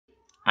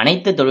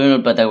அனைத்து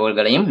தொழில்நுட்ப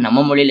தகவல்களையும்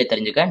நம்ம மொழியில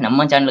தெரிஞ்சுக்க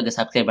நம்ம சேனலுக்கு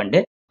சப்ஸ்கிரைப் பண்ணிட்டு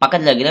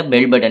பக்கத்துல இருக்கிற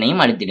பெல்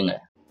பட்டனையும் அழுத்திடுங்க.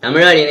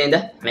 தமிழால் இணைந்த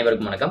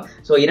அனைவருக்கும் வணக்கம்.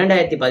 ஸோ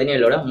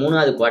 2017ஓட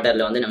 3வது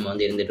குவார்ட்டர்ல நம்ம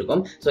இருந்துட்டு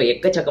இருக்கோம். ஸோ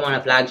எக்கச்சக்கமான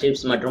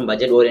ஃபிளாக்ஷிப்ஸ் மற்றும்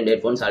budget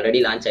oriented phones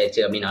already launch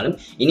ஆயிடுச்சு அப்படின்னாலும்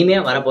இனிமே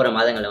வரப்போற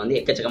மாதங்களில்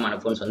எக்கச்சக்கமான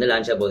ஃபோன்ஸ்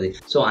லான்ச் ஆக போகுது.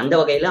 ஸோ அந்த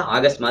வகையில்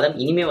ஆகஸ்ட் மாதம்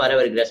இனிமே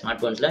வரவிருக்கிற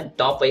ஸ்மார்ட் ஃபோன்ஸ்ல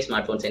டாப் 5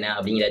 ஸ்மார்ட் ஃபோன்ஸ் என்ன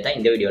அப்படிங்கிறத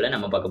இந்த வீடியோல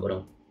நம்ம பார்க்க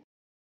போறோம்.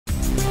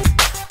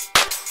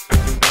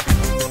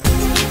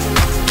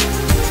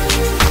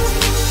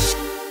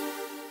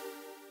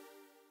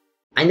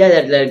 ஐந்தாவது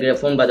இடத்துல இருக்கிற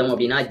ஃபோன் பார்த்தோம்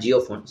அப்படின்னா Jio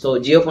phone. So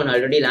Jio phone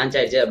already launch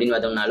ஆயிடுச்சு அப்படின்னு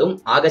பார்த்தோம்னாலும்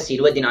ஆகஸ்ட்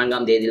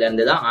 24ஆம் தேதியில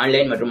இருந்து தான்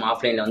ஆன்லைன் மற்றும்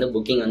ஆஃப்லைன்ல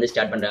புக்கிங்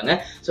ஸ்டார்ட் பண்றாங்க.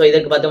 ஸோ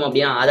இதற்கு பார்த்தோம்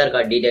அப்படின்னா ஆதார்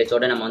கார்டு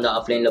டீடைல்ஸோட நம்ம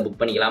ஆஃப்லைன்ல புக்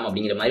பண்ணிக்கலாம்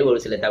அப்படிங்கிற மாதிரி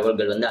ஒரு சில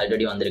தகவல்கள்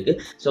ஆல்ரெடி வந்திருக்கு.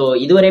 ஸோ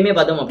இதுவரையுமே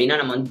பார்த்தோம் அப்படின்னா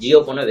நம்ம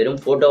ஜியோ ஃபோனை வெறும்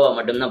போட்டோவா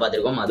மட்டும் தான்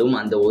பார்த்திருக்கோம். அதுவும்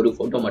அந்த ஒரு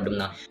போட்டோ மட்டும்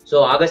தான். ஸோ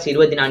ஆகஸ்ட்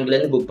 24ல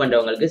இருந்து புக்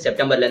பண்றவங்களுக்கு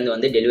செப்டம்பர்ல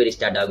இருந்து டெலிவரி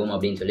ஸ்டார்ட் ஆகும்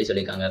அப்படின்னு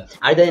சொல்லியிருக்காங்க.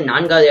 அடுத்தது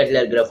 4வது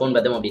இடத்துல இருக்கிற ஃபோன்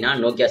பார்த்தோம் அப்படின்னா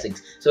Nokia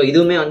 6. ஸோ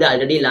இதுவுமே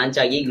ஆல்ரெடி லான்ச்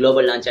ஆகி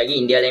குளோபல் லான்ச் ஆகி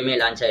இந்தியாலையுமே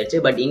லான்ச் ஆயிடுச்சு.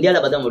 பட்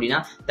இந்தியாவில் பார்த்தோம் அப்படின்னா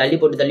தள்ளி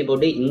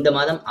போட்டு இந்த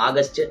மாதம்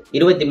ஆகஸ்ட்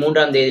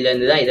 23ஆம் தேதியில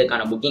இருந்து தான்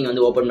இதற்கான புக்கிங்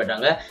ஓபன்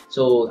பண்றாங்க.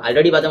 ஸோ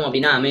ஆல்ரெடி பார்த்தோம்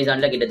அப்படின்னா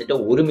அமேசான்ல கிட்டத்தட்ட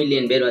 1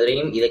 மில்லியன் பேர்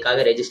வரையும்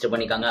இதுக்காக ரெஜிஸ்டர்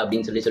பண்ணிக்காங்க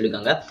அப்படின்னு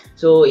சொல்லியிருக்காங்க.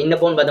 ஸோ இந்த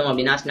போன் பார்த்தோம்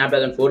அப்படின்னா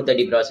ஸ்னாப்டிராகன்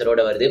 430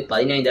 ப்ராசரோட வருது.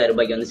 15,000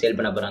 ரூபாய்க்கு சேல்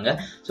பண்ண போறாங்க.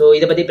 ஸோ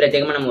இதை பத்தி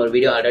பிரத்யேகமா நம்ம ஒரு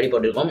வீடியோ ஆல்ரெடி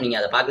போட்டிருக்கோம். நீங்க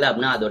அதை பார்க்கல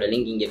அப்படின்னா அதோட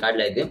லிங்க் இங்க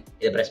கார்டுல இருக்கு.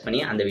 இதை பிரஸ்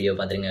பண்ணி அந்த வீடியோ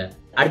பாத்துருங்க.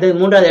 அடுத்தது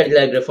 3வது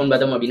இடத்துல இருக்கிற ஃபோன்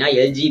பார்த்தோம் அப்படின்னா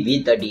LG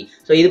V30.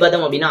 ஸோ இது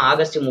பார்த்தோம் அப்படின்னா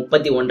ஆகஸ்ட்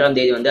 31ஆம்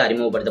தேதி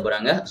அறிமுகப்படுத்த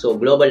போறாங்க. ஸோ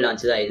குளோபல்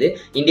லான்ச் தான் இது.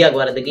 இந்தியாவுக்கு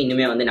வரதுக்கு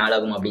இன்னுமே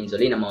நாளாகும்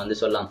அப்படின்னு நம்ம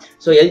சொல்லலாம்.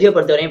 ஸோ எல்ஜியை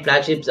பொறுத்தவரையும்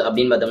ஃபிளாக்ஷிப்ஸ்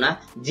அப்படின்னு பார்த்தோம்னா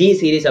G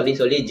சீரிஸ்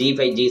அப்படின்னு சொல்லி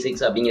G5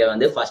 G6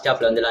 அப்படிங்கிற ஃபர்ஸ்ட்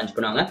ஹாஃப்ல லான்ச்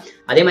பண்ணுவாங்க.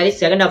 அதே மாதிரி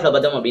செகண்ட் ஹாஃப்ல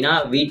பார்த்தோம் அப்படின்னா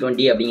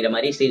V20 அப்படிங்கிற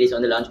மாதிரி சீரிஸ்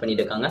லான்ச்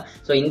பண்ணிட்டு இருக்காங்க.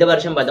 ஸோ இந்த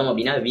வருஷம் பார்த்தோம்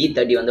அப்படின்னா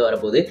V30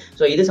 வரப்போகுது.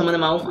 ஸோ இது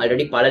சம்பந்தமாகவும்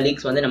ஆல்ரெடி பல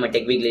லீக்ஸ் நம்ம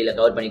டெக் வீக்லியில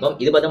கவர் பண்ணிக்கோம்.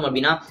 இது பார்த்தோம்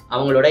அப்படின்னா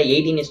அவங்களோட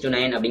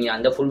 18:9 அப்படிங்கிற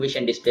அந்த ஃபுல்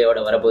விஷன் டிஸ்பிளேயோட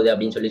வரப்போகுது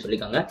அப்படின்னு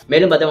சொல்லியிருக்காங்க.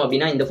 மேலும் பார்த்தோம்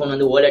அப்படின்னா இந்த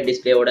ஃபோன் OLED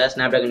டிஸ்பிளேயோட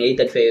ஸ்னாப்டிராகன்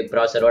 835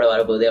 ப்ராசரோட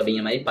வரப்போகுது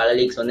அப்படிங்கிற மாதிரி பல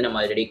லீக்ஸ் நம்ம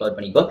ஆல்ரெடி கவர்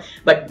பண்ணிக்கோம்.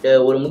 பட்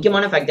ஒரு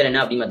முக்கியமான ஃபேக்டர் என்ன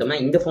அப்படின்னு பார்த்தோம்னா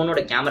இந்த ஃபோனோட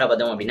கேமரா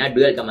பார்த்தோம் அப்படின்னா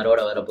டுவல்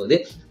கேமராவோட வரப்போகுது.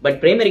 பட்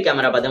பிரைமரி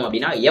கேமரா பார்த்தோம்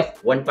அப்படின்னா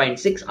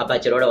f1.6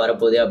 அபேச்சரோட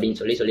வரப்போகுது அப்படின்னு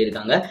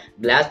சொல்லியிருக்காங்க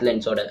கிளாஸ்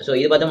லென்ஸோட. ஸோ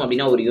இது பார்த்தோம்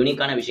அப்படின்னா ஒரு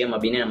யூனிக்கான விஷயம்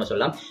அப்படின்னு நம்ம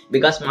சொல்லலாம்.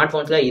 பிகாஸ் ஸ்மார்ட்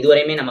போன்ஸ்ல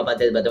இதுவரையுமே நம்ம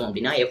பார்த்தது பார்த்தோம்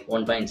அப்படின்னா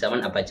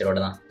f1.7 அபேச்சரோட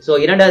தான். ஸோ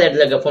 2வது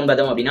இடத்துல இருக்க ஃபோன்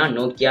பார்த்தோம் அப்படின்னா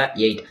Nokia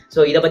 8.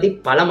 ஸோ இதை பத்தி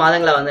பல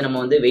மாதங்களா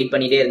நம்ம வெயிட்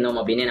பண்ணிட்டே இருந்தோம்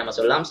அப்படின்னு நம்ம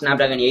சொல்லலாம்.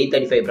 ஸ்னாப்டிராகன்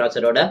 835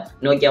 ப்ராசரோட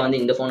Nokia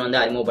இந்த ஃபோன்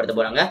அறிமுகப்படுத்த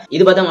போறாங்க.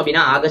 இது பார்த்தோம்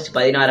அப்படின்னா ஆகஸ்ட்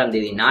 16ஆம்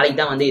தேதி நாளைக்கு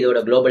தான் இதோட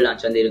குளோபல்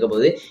லான்ச் இருக்க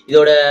போகுது.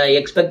 இதோட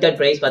எக்ஸ்பெக்டட்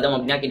பிரைஸ் பார்த்தோம்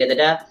அப்படின்னா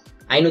கிட்டத்தட்ட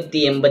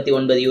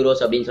 589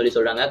 யூரோஸ் அப்படின்னு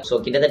சொல்றாங்க. ஸோ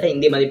கிட்டத்தட்ட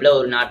இந்திய மதிப்புல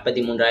ஒரு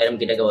 43,000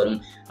 கிட்டக்க வரும்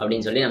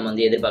அப்படின்னு நம்ம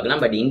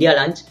எதிர்பார்க்கலாம். பட் இந்தியா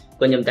லான்ச்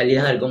கொஞ்சம் தள்ளி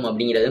தான் இருக்கும்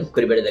அப்படிங்கிறதும்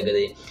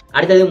குறிப்பிடத்தக்கது.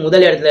 அடுத்தது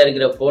முதல் இடத்துல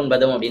இருக்கிற ஃபோன்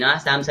பார்த்தோம் அப்படின்னா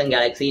சாம்சங்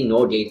கேலக்ஸி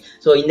நோட் 8.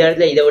 ஸோ இந்த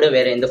இடத்துல இதை விட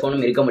வேற எந்த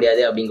ஃபோனும் இருக்க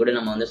முடியாது அப்படின்னு கூட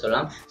நம்ம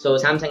சொல்லலாம். ஸோ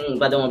சாம்சங்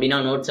பார்த்தோம் அப்படின்னா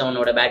நோட்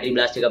 7ஓட பேட்டரி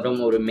பிளாஸ்டுக்கு அப்புறம்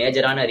ஒரு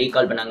மேஜரான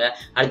ரீகால் பண்ணாங்க.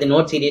 அடுத்து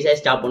நோட் சீரிஸை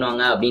ஸ்டாப்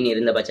பண்ணுவாங்க அப்படின்னு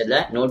இருந்த பட்சத்தில்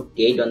நோட்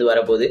 8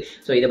 வரப்போகுது.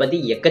 ஸோ இதை பத்தி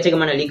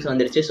எக்கச்சக்கமான லீக்ஸ்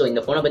வந்துருச்சு. ஸோ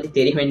இந்த ஃபோனை பத்தி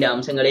தெரிய வேண்டிய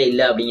அம்சங்களே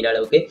இல்லை அப்படிங்கிற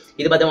அளவுக்கு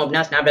இது பார்த்தோம்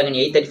அப்படின்னா ஸ்னாப்டிராகன்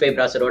 835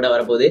 ப்ராசரோட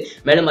வரப்போகுது.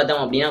 மேலும்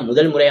பார்த்தோம் அப்படின்னா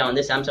முதல் முறையா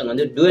சாம்சங்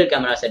டுவல்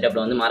கேமரா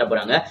செட்டப்ல மாற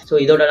போறாங்க. ஸோ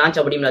இதோட லான்ச்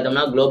அப்படின்னு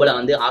பார்த்தோம்னா குளோபலா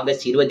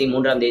ஆகஸ்ட்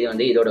 23ஆம்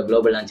தேதி இதோட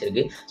குளோபல் லான்ச்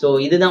இருக்கு. ஸோ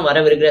இதுதான்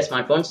வரவிருக்கிற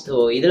ஸ்மார்ட் போன்ஸ். ஸோ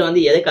இதுல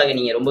எதுக்காக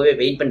நீங்க ரொம்பவே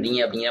வெயிட் பண்றீங்க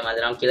அப்படிங்கிற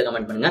மாதிரி கீழே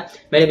கமெண்ட் பண்ணுங்க.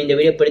 மேலும் இந்த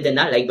வீடியோ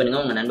பிடித்திருந்தா லைக் பண்ணுங்க.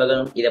 உங்க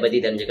நண்பர்களும் இதை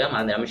பத்தி தெரிஞ்சுக்க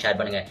மறந்துடாம ஷேர்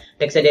பண்ணுங்க.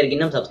 டெக் சட்டையருக்கு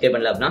இன்னும் சப்ஸ்கிரைப்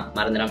பண்ணல அப்படின்னா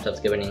மறந்துடாம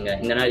சப்ஸ்கிரைப் பண்ணுங்க.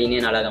 இந்த நாள்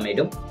இனிய நாளாக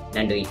அமையட்டும்.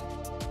 நன்றி.